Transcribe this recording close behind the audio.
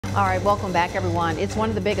All right, welcome back, everyone. It's one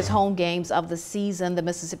of the biggest home games of the season. The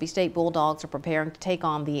Mississippi State Bulldogs are preparing to take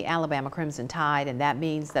on the Alabama Crimson Tide, and that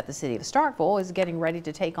means that the city of Starkville is getting ready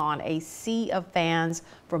to take on a sea of fans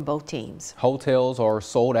from both teams. Hotels are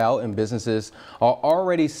sold out and businesses are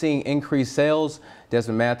already seeing increased sales.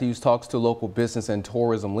 Desmond Matthews talks to local business and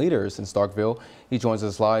tourism leaders in Starkville. He joins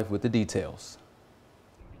us live with the details.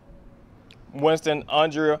 Winston,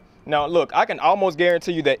 Andrea. Now, look, I can almost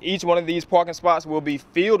guarantee you that each one of these parking spots will be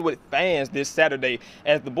filled with fans this Saturday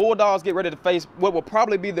as the Bulldogs get ready to face what will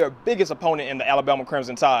probably be their biggest opponent in the Alabama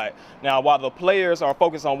Crimson Tide. Now, while the players are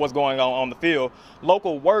focused on what's going on the field,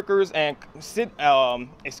 local workers and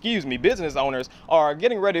business owners are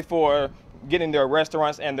getting ready for getting their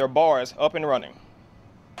restaurants and their bars up and running.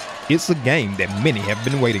 It's a game that many have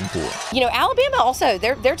been waiting for. You know, Alabama also,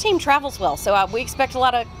 their team travels well, so we expect a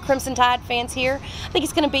lot of Crimson Tide fans here. I think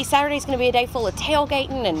Saturday's going to be a day full of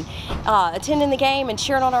tailgating and attending the game and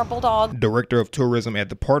cheering on our Bulldogs. Director of Tourism at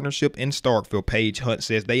the Partnership in Starkville, Paige Hunt,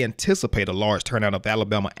 says they anticipate a large turnout of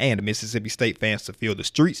Alabama and Mississippi State fans to fill the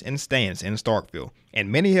streets and stands in Starkville, and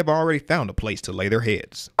many have already found a place to lay their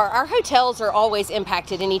heads. Our hotels are always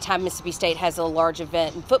impacted anytime Mississippi State has a large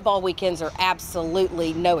event, and football weekends are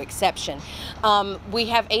absolutely no exception. We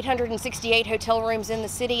have 868 hotel rooms in the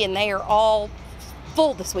city, and they are all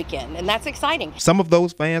full this weekend, and that's exciting. Some of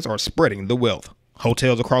those fans are spreading the wealth.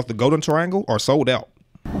 Hotels across the Golden Triangle are sold out.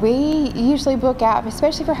 We usually book out,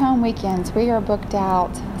 especially for home weekends, we are booked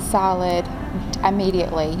out solid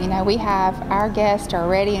immediately. You know, we have our guests are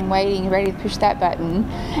ready and waiting, ready to push that button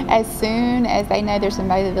as soon as they know there's some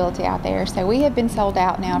availability out there. So we have been sold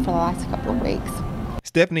out now for the last couple of weeks.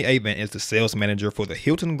 Stephanie Avent is the sales manager for the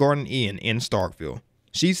Hilton Garden Inn in Starkville.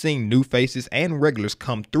 She's seen new faces and regulars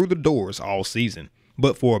come through the doors all season.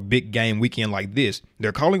 But for a big game weekend like this,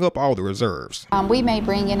 they're calling up all the reserves. We may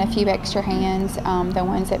bring in a few extra hands, the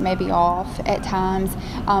ones that may be off at times,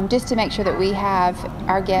 just to make sure that we have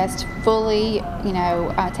our guests fully,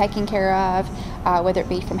 taken care of, whether it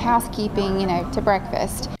be from housekeeping, to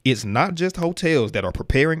breakfast. It's not just hotels that are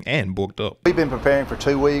preparing and booked up. We've been preparing for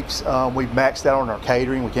 2 weeks. We've maxed out on our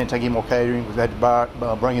catering. We can't take any more catering. We've had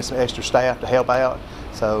to bring in some extra staff to help out.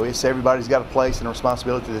 So everybody's got a place and a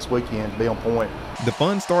responsibility this weekend to be on point. The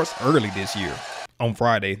fun starts early this year. On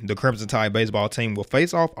Friday, the Crimson Tide baseball team will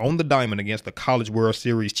face off on the diamond against the College World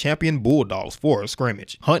Series champion Bulldogs for a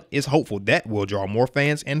scrimmage. Hunt is hopeful that will draw more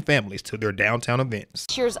fans and families to their downtown events.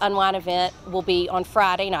 This year's Unwind event will be on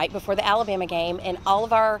Friday night before the Alabama game, and all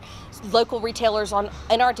of our local retailers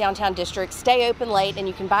in our downtown district stay open late, and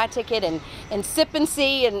you can buy a ticket and sip and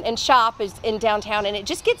see and shop in downtown, and it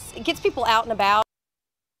just gets people out and about.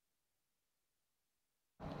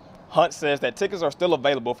 Hunt says that tickets are still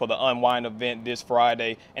available for the Unwind event this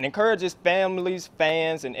Friday and encourages families,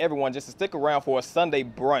 fans, and everyone just to stick around for a Sunday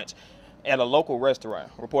brunch at a local restaurant.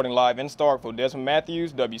 Reporting live in Starkville, Desmond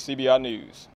Matthews, WCBI News.